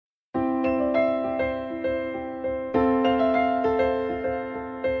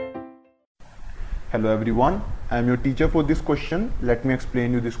Hello everyone, I am your teacher for this question. Let me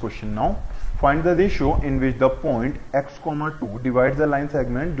explain you this question now. Find the ratio in which the point x, 2 divides the line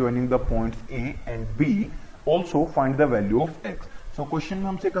segment joining the points A and B. Also find the value of x. So question में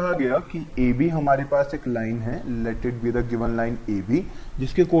हमसे कहा गया कि AB हमारे पास एक line है, let it be the given line AB,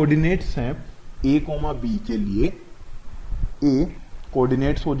 जिसके coordinates हैं A, B के लिए A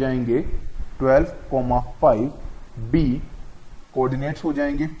कोऑर्डिनेट्स हो जाएंगे 12, 5, B कोऑर्डिनेट्स हो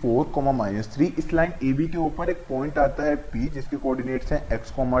जाएंगे 4, -3। इस लाइन AB के ऊपर एक पॉइंट आता है P जिसके कोऑर्डिनेट्स हैं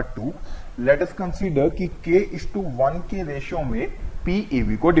x, 2। लेट अस कंसीडर कि k:1 के रेशियो में P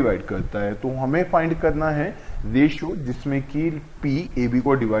AB को डिवाइड करता है, तो हमें फाइंड करना है रेशियो जिसमें कि P AB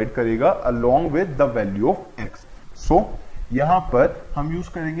को डिवाइड करेगा along with the value of x। सो यहां पर हम यूज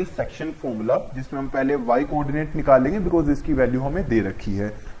करेंगे सेक्शन फॉर्मूला जिसमें हम पहले y कोऑर्डिनेट निकालेंगे बिकॉज इसकी वैल्यू हमें दे रखी है।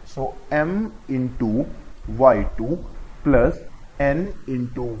 सो m into y2 plus n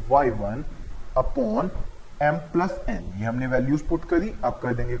into y1 upon m plus n, ये हमने वैल्यूज पुट करी। अब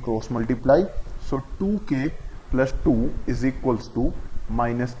कर देंगे cross multiply. So 2k plus 2 is equals to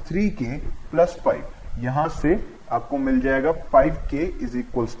 -3k plus 5। यहां से आपको मिल जाएगा 5k is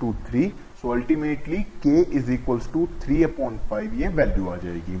equals to 3। So ultimately k is equals to 3/5 ये वैल्यू आ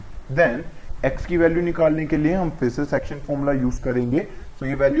जाएगी। देन x की वैल्यू निकालने के लिए हम फिर से सेक्शन फॉर्मूला यूज करेंगे। सो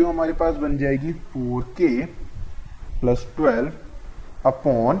ये वैल्यू हमारे पास बन जाएगी 4k plus 12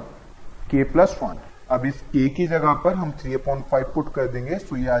 upon k plus 1। अब इस k की जगह पर हम 3/5 पुट कर देंगे।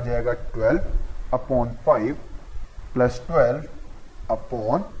 सो ये आ जाएगा 12/5 प्लस 12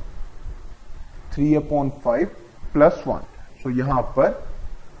 अपॉन 3/5 प्लस 1। सो यहां पर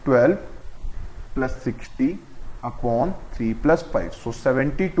 12 प्लस 60 अपॉन 3 प्लस 5। सो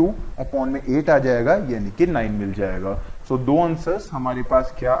 72 अपॉन में 8 आ जाएगा, यानी कि 9 मिल जाएगा। सो दो आंसर्स हमारे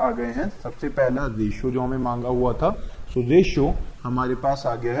पास क्या आ गए हैं। सबसे पहला रेशियो जो हमें मांगा हुआ था, सो रेशियो हमारे पास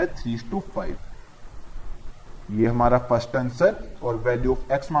आ गया है 3:5। ये हमारा फर्स्ट आंसर, और वैल्यू ऑफ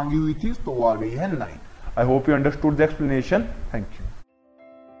x मांगी हुई थी तो वो आ गई है 9। I hope you understood the explanation. Thank you.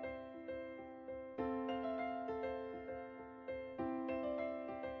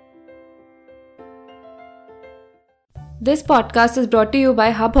 This podcast is brought to you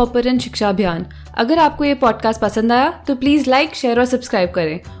by Hubhopper and Shiksha Abhiyan. अगर आपको ये पॉडकास्ट पसंद आया तो प्लीज़ लाइक, शेयर और सब्सक्राइब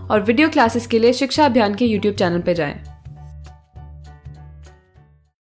करें, और वीडियो क्लासेस के लिए शिक्षा अभियान के YouTube चैनल पर जाएं।